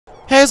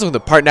guys, welcome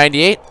to part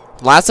 98.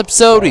 Last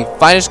episode, we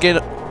finished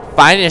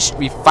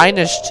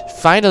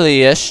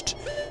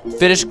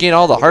getting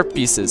all the heart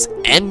pieces.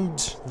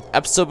 And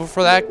episode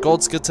before that,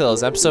 gold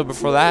scatillas. Episode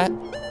before that,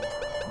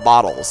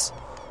 bottles.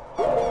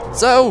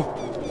 So,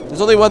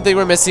 there's only one thing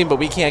we're missing, but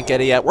we can't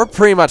get it yet. We're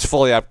pretty much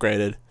fully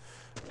upgraded.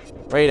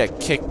 Ready to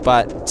kick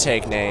butt,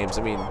 take names.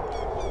 I mean,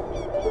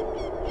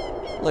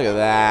 look at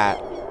that.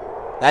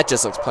 That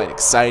just looks plain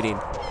exciting.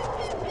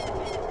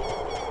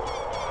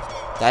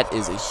 That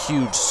is a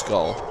huge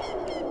skull.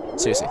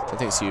 Seriously, that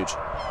thing's huge.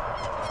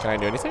 Can I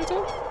do anything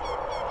to it?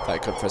 Thought I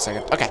could for a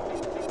second. Okay.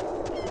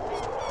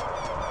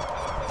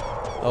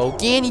 Oh,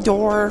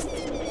 Ganondorf.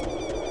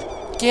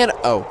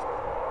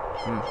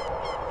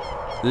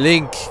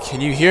 Link, can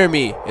you hear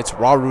me? It's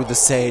Rauru the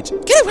Sage.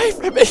 Get away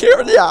from me,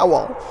 you're the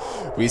owl.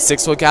 We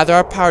six will gather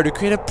our power to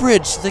create a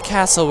bridge to the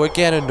castle where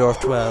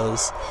Ganondorf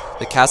dwells.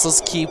 The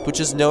castle's keep, which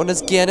is known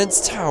as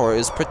Ganon's Tower,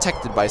 is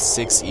protected by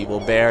 6 evil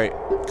barriers.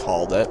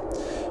 Called it.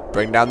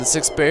 Bring down the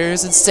 6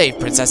 barriers and save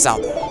Princess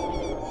Zelda.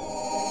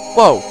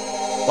 Whoa!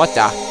 What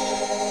the?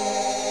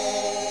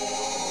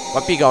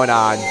 What be going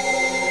on?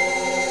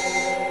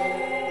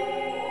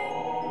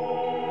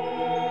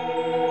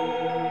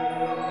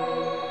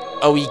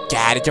 Oh, we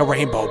got it, the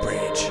Rainbow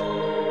Bridge.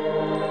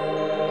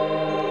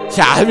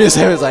 Yeah, I was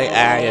like,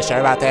 you sure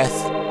about this?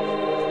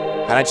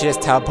 Why don't you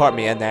just teleport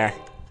me in there?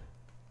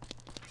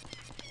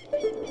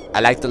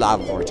 I like the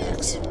lava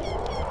vortex.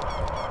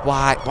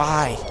 Why?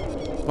 Why?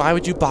 Why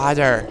would you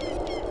bother?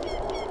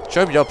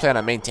 Sure, you don't plan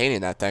on maintaining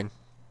that thing.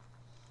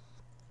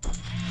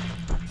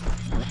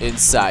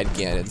 Inside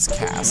Ganon's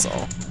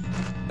castle.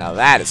 Now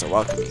that is a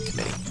welcoming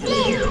committee.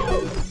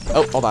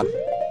 Oh, hold on.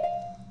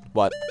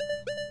 What?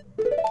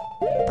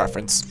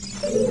 Preference.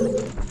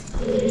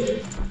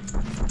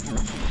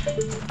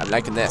 I'm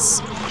liking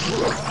this.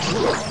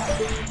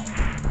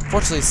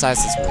 Fortunately,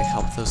 size doesn't really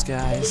help those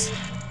guys.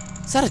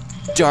 Is that a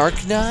dark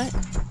nut?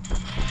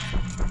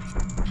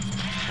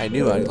 I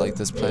knew I'd like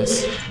this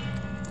place.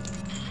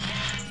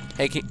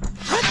 Hey,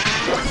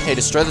 hey,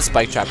 destroy the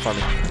spike trap for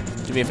me.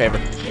 Do me a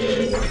favor.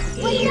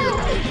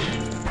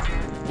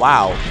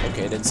 Wow.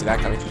 Okay, I didn't see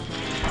that coming.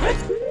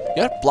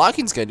 You know,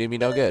 blocking's gonna do me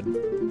no good.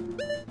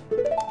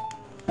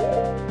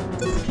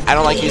 I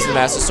don't like using the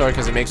Master Sword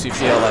because it makes me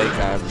feel like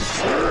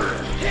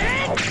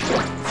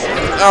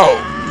oh,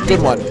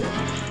 good one.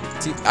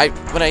 See,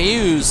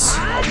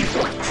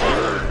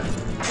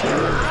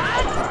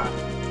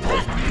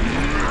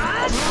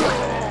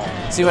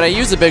 when I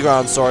use the big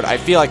round sword, I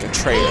feel like a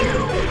traitor.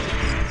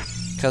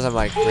 Because I'm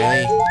like,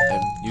 really?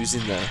 I'm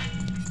using the...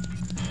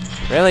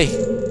 Really?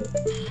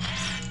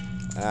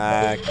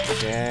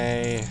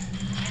 Okay.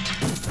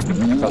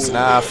 Close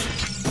enough.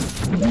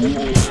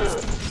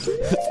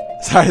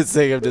 Sorry to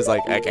think, I'm just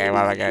like, okay,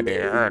 what am I gonna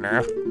do? I don't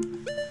know.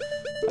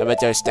 I bet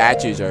those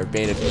statues are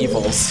made of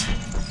evils.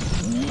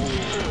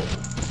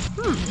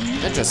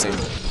 Interesting.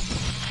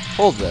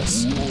 Hold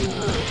this.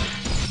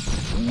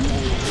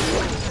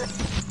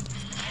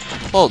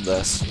 Hold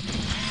this.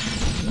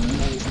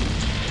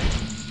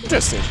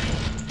 Interesting.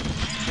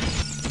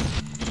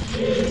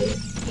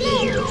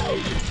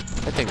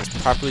 That thing is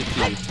properly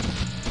peeved.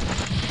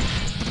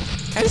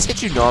 Can I just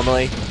hit you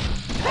normally?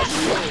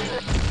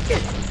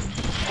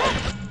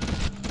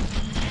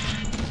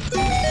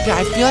 Yeah,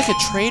 I feel like a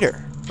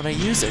traitor when I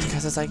use it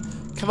because it's like,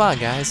 come on,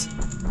 guys.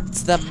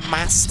 It's the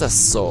Master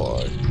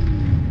Sword.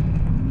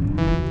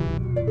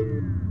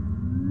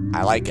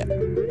 I like it.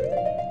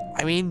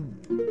 I mean,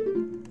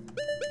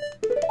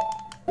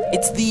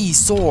 it's the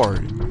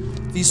sword.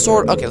 The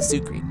sword. Okay, let's do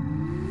green.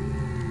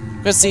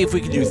 We're gonna see if we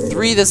can do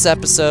 3 this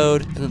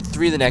episode and then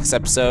 3 the next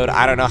episode.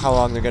 I don't know how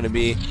long they're gonna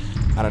be.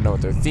 I don't know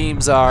what their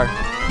themes are.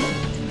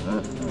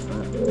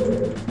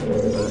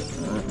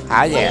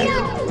 Ah, yeah.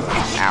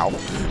 Ow.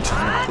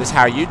 This is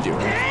how you do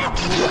it.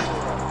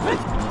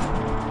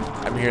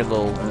 I'm hearing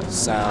little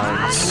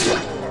sounds.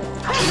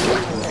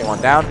 Okay,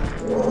 one down.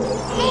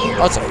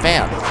 Oh, it's a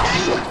fan.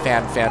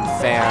 Fan.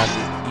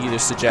 Either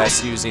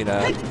suggest using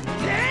a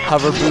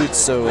hover boot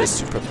so as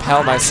to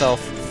propel myself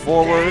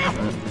forward,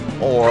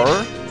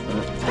 or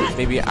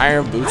maybe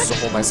iron boots to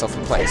hold myself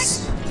in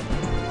place.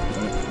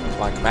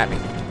 Come on, come at me.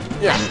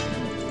 Yeah.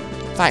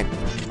 Fine.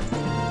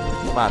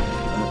 Come on.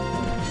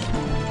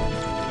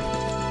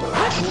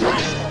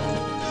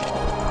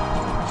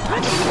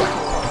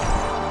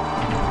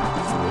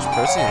 Foolish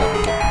person,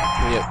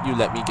 you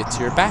let me get to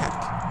your back.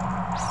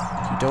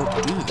 You don't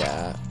do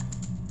that.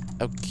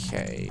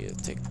 Okay,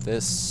 take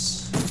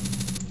this.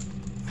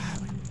 Oh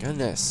my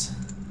goodness.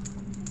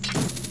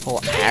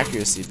 Whole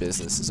accuracy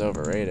business is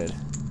overrated.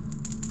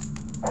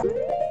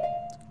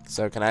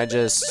 So can I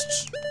just...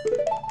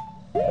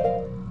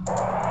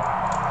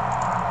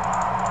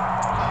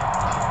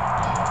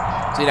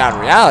 See, now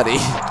in reality,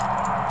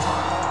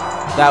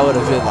 that would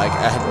have been like,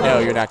 no,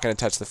 you're not going to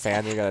touch the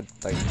fan. You're going to,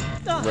 like,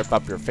 rip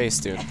up your face,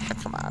 dude. Oh,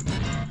 come on.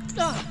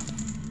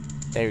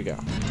 There you go.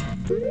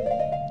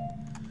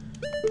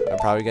 I'm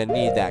probably going to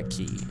need that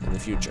key in the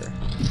future.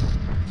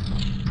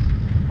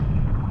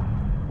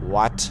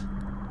 What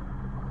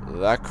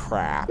the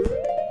crap?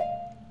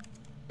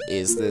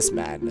 is this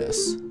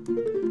madness?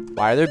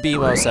 Why are there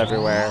Beamos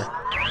everywhere?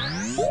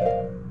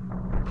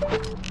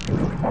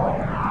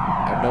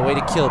 I have no way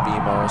to kill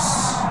Beamos.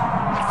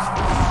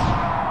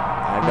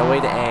 I have no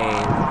way to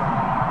aim.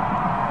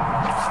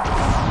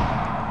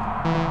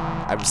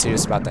 I'm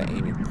serious about the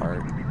aiming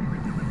part.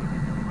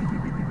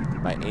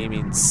 My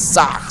aiming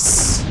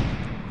sucks.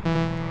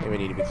 Maybe I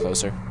need to be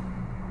closer.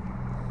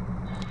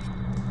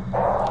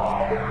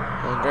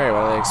 Oh, great,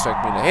 what do they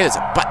expect me to... Hey, there's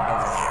a button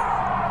over there.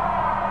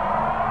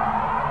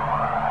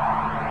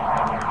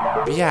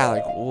 But yeah,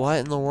 like, what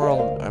in the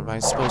world am I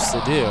supposed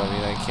to do? I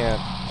mean, I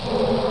can't...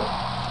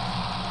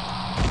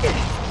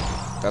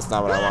 That's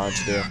not what I wanted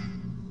to do.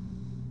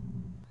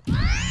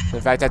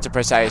 In fact, that's a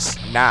precise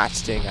notch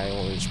thing I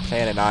was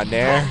planning on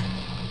there.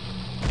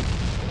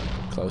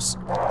 Close.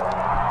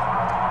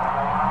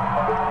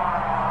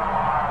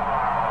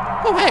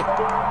 Oh, hey!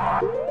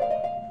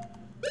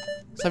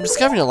 So I'm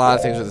discovering a lot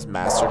of things with this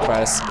Master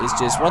Quest. It's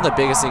just one of the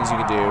biggest things you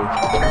can do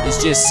is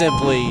just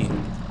simply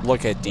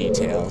look at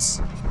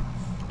details.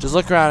 Just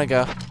look around and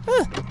go,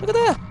 huh, look at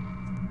that.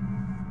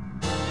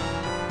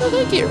 Oh,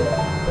 thank you.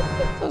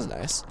 That was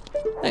nice.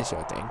 Nice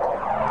little thing.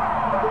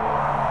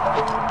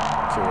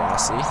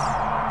 Curiosity.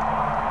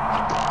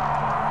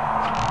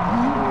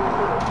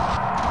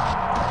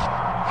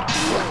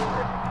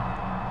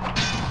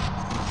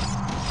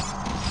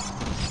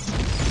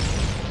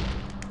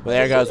 Well,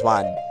 there goes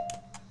one.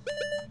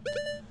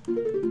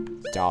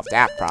 Solve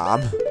that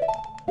problem.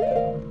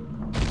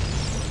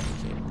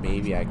 Okay,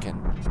 maybe I can.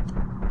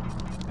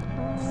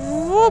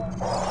 Whoop.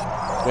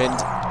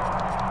 Wind.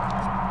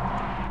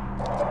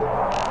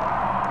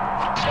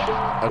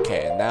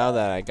 Okay, and now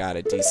that I got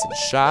a decent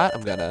shot,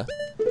 I'm gonna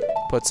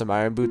put some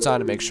iron boots on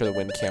to make sure the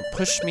wind can't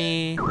push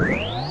me.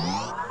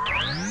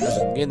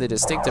 I'm getting the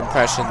distinct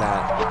impression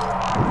that.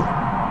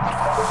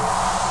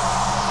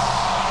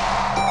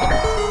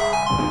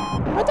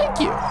 Oh, thank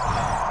you.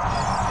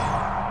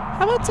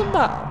 How about some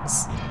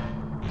bombs?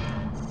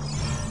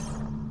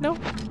 No.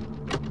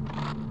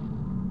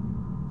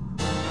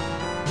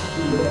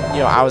 You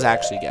know, I was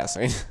actually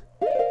guessing.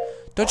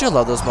 Don't you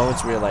love those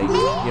moments where you're like, you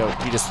know,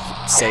 you just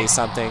say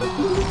something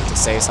to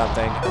say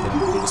something, and then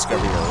you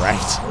discover you're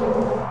right.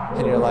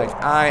 And you're like,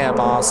 I am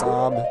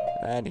awesome,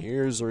 and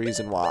here's the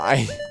reason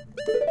why.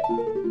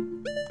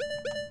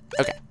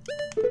 Okay.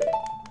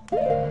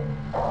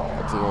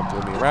 Hopefully it won't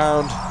blow me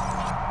around.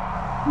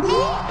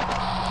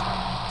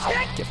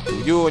 Gift to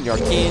you and your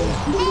kin.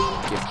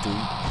 Gift to...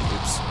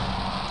 Oops.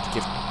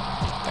 Gift...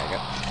 Dang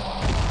it.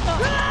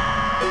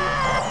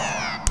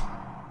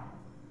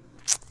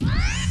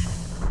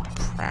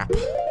 Crap.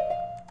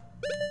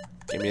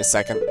 Give me a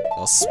second.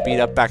 I'll speed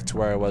up back to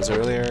where I was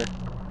earlier.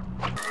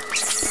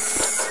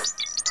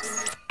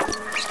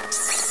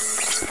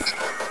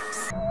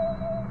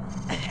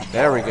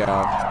 There we go.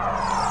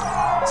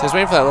 So I was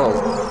waiting for that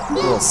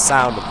little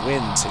sound of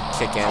wind to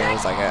kick in. It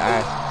was like,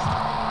 hey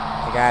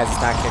guys,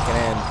 it's not kicking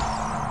in.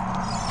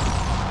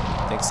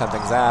 I think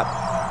something's up.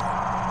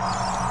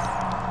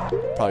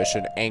 Probably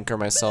should anchor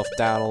myself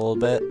down a little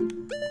bit.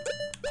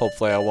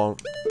 Hopefully I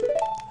won't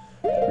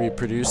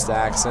reproduce the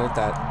accident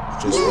that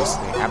just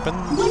recently happened.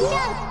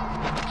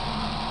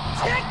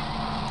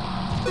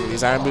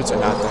 These iron boots are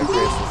not that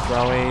great for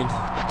throwing,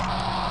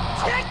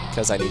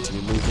 because I need to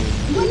be moving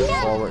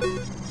forward.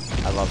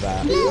 I love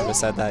that. I haven't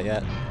said that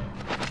yet.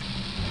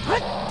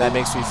 That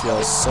makes me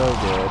feel so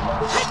good.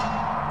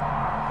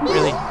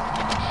 Really?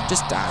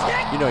 Just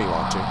die. You know you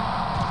want to.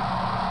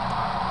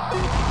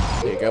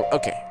 There you go.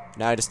 Okay.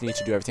 Now I just need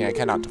to do everything I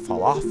can not to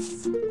fall off.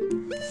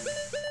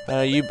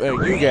 You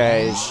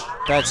guys,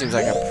 that seems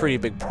like a pretty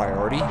big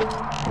priority.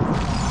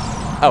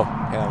 Oh,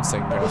 yeah, that was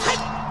taken care of.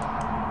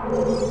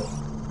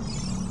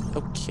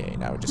 Okay,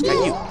 now we just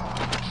got you.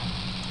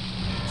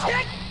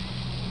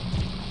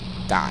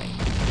 Die.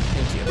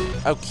 Thank you.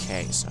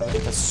 Okay, so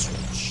let's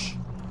switch.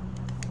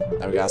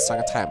 Now we got a Song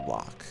of Time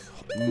block.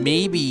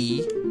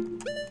 Maybe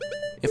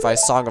if I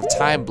Song of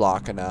Time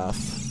block enough,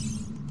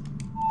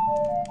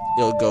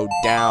 it'll go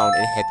down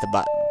and hit the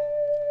button.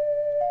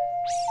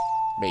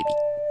 Maybe.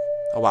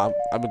 Oh wow,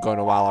 I've been going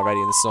a while already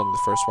and this is only the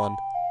first one.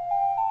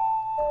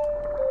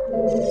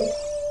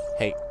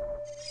 Hey.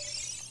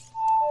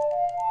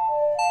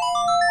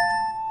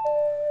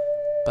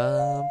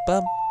 Bum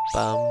bum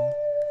bum.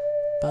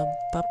 Bum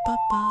ba ba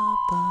ba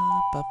ba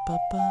ba ba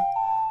ba.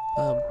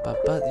 Bum ba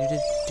ba. You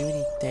didn't do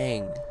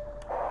anything.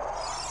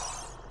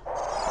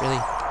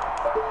 Really?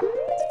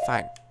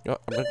 Fine. You know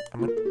what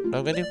I'm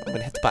gonna do? I'm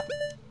gonna hit the button.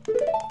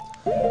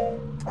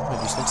 I'm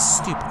gonna do something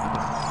stupid. I'm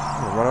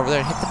gonna run over there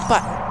and hit the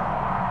button.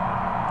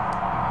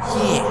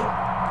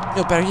 Yeah.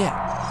 No, better yet.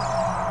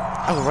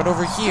 I will run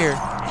over here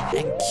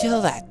and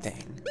kill that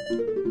thing.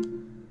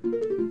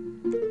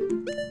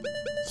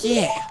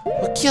 Yeah.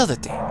 We'll kill the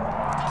thing.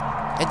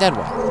 And then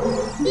what?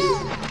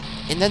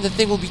 And then the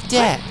thing will be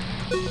dead.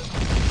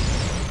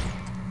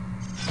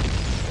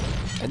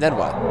 And then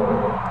what?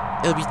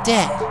 It'll be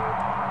dead.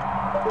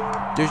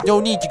 There's no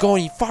need to go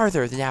any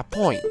farther than that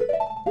point.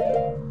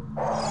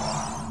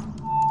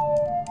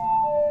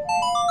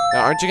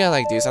 Now, aren't you gonna,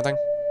 like, do something?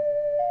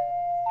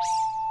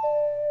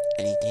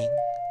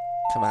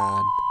 Come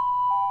on.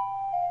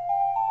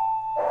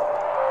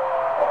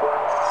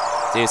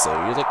 Seriously,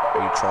 are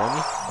you trolling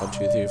me? 1,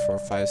 2, 3, 4,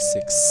 5,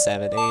 6,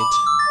 7, 8.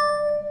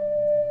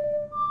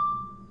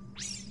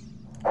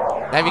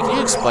 Navi, can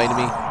you explain to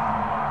me?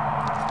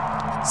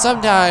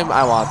 Sometime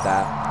I want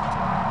that.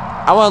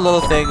 I want a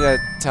little thing that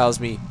tells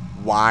me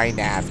why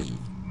Navi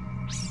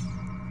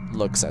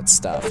looks at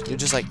stuff. You're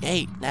just like,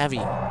 hey, Navi.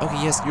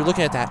 Okay, yes, you're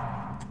looking at that.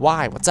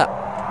 Why? What's up?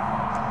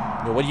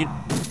 You know, what do you...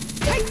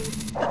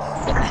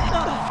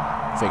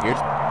 Figured.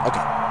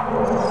 Okay.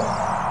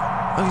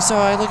 Okay, so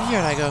I look here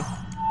and I go...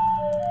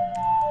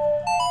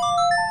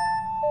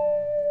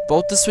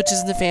 Both the switches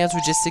and the fans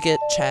were just to get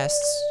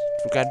chests.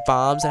 We got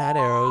bombs that had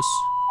arrows.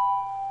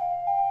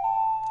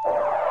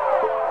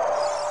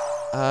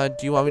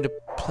 Do you want me to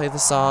play the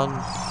song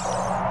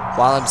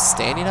while I'm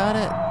standing on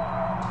it?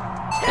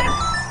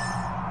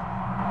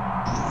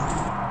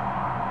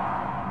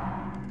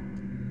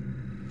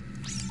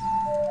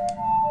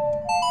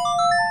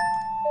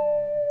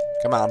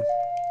 Come on.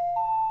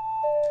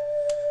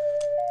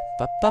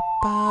 Ba ba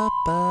ba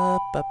ba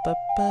ba ba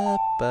ba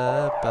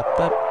ba ba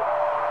ba.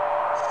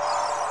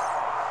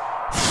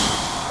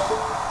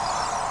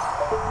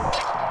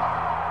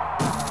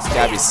 There's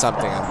gotta be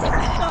something I'm missing.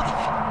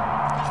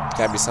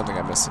 Gotta be something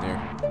I'm missing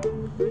here.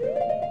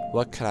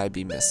 What could I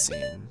be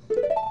missing?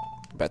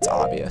 I bet it's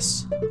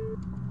obvious.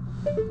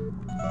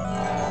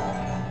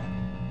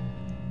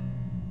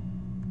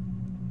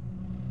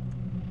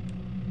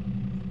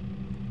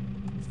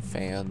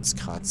 Fans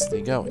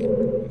constantly going.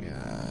 We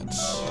got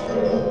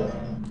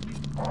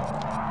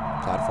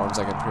platforms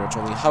I can pretty much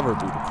only hover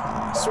boot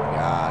across. We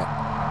got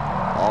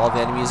all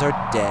the enemies are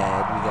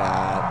dead. We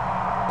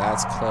got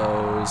that's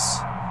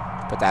closed,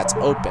 but that's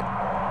open.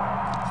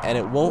 And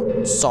it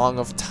won't Song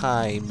of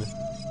Time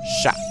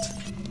shut.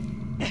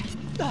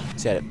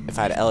 So if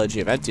I had Elegy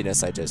of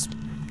Emptiness, I just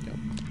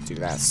do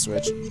that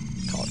switch,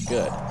 call it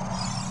good.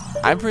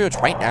 I'm pretty much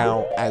right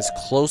now as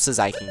close as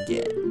I can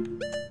get.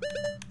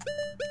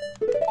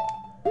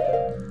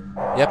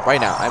 Yep,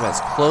 right now I'm as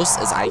close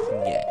as I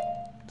can get.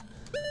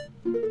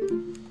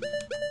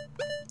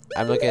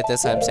 I'm looking at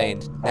this and I'm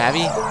saying,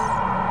 Navi,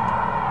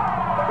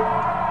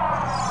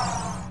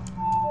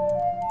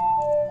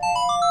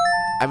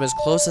 I'm as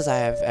close as I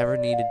have ever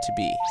needed to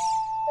be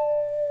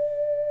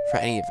for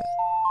any of it.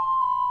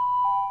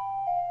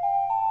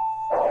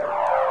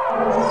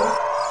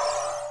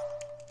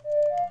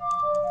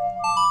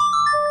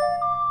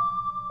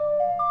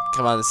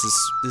 Come on, this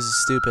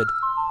is stupid.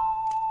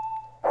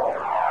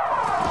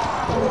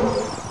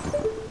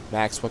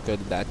 Max, what good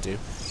did that do?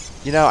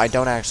 You know, I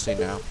don't actually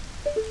know.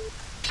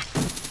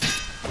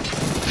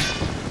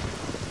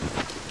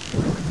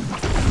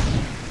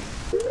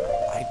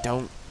 I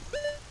don't.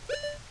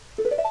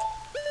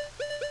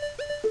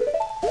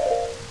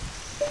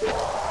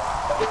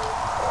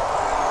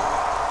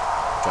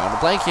 Drawing a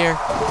blank here.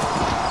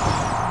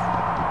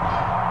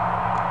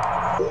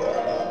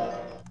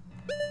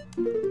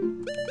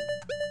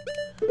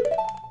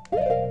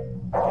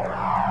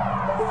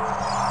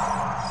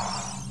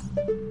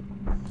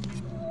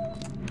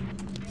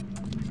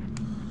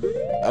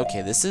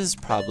 Okay, this is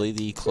probably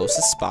the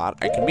closest spot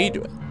I can be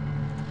to it.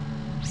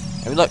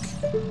 I mean, look.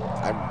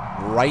 I'm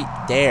right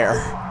there.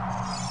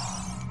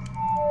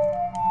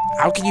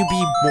 How can you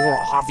be more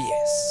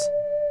obvious?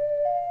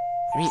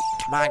 I mean,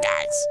 come on,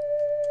 guys.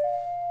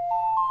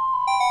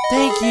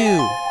 Thank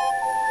you.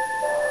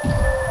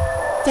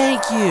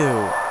 Thank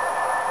you.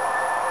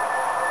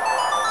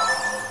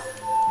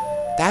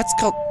 That's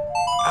called...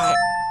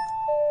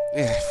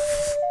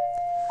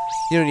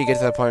 You know when you get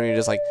to that point where you're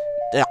just like,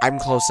 yeah, I'm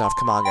close enough.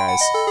 Come on, guys.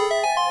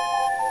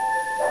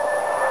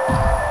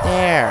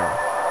 There.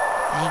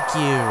 Thank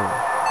you.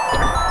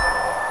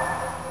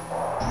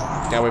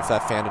 Gotta wait for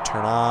that fan to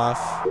turn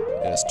off.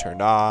 It is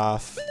turned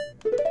off.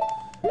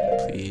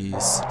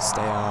 Please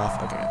stay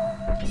off. Okay.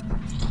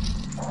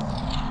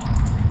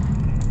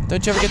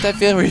 Don't you ever get that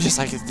feeling where you're just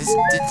like,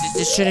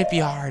 this shouldn't be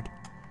hard?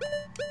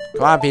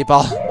 Come on,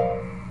 people.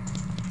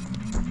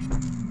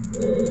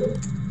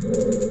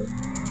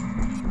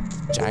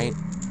 Giant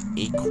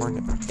acorn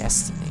of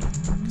destiny.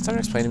 Can someone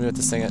explain to me what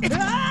this thing is?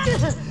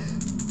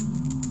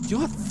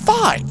 You are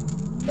fine.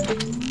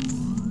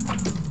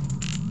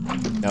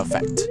 No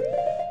effect.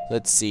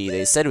 Let's see.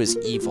 They said it was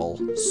evil.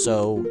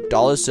 So,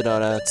 dollars to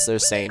donuts. They're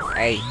saying,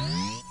 hey.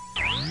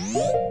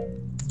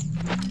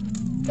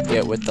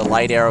 Get with the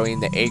light arrowing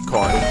the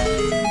acorn.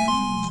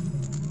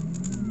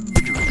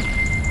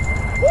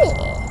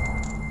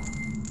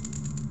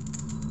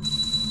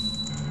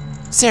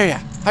 Saria,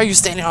 how are you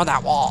standing on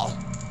that wall?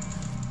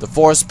 The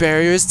forest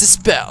barrier is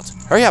dispelled.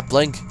 Hurry up,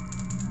 Blink.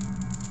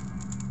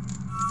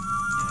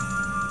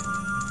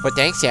 Well,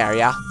 thanks,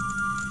 Saria.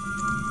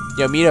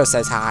 Yo, Mito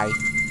says hi.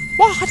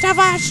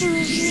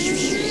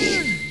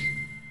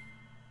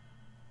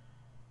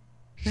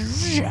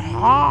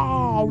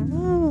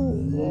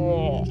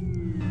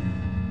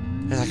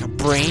 There's like a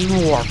brain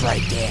warp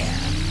right there.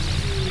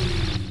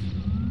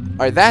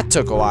 Alright, that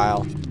took a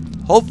while.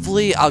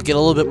 Hopefully, I'll get a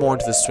little bit more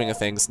into the swing of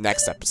things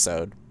next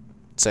episode.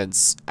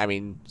 since, I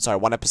mean, sorry,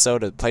 one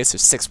episode of the place,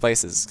 there's 6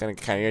 places. It's gonna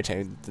get kind of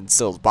irritating than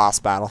still boss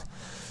battle.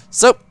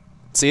 So,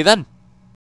 see you then.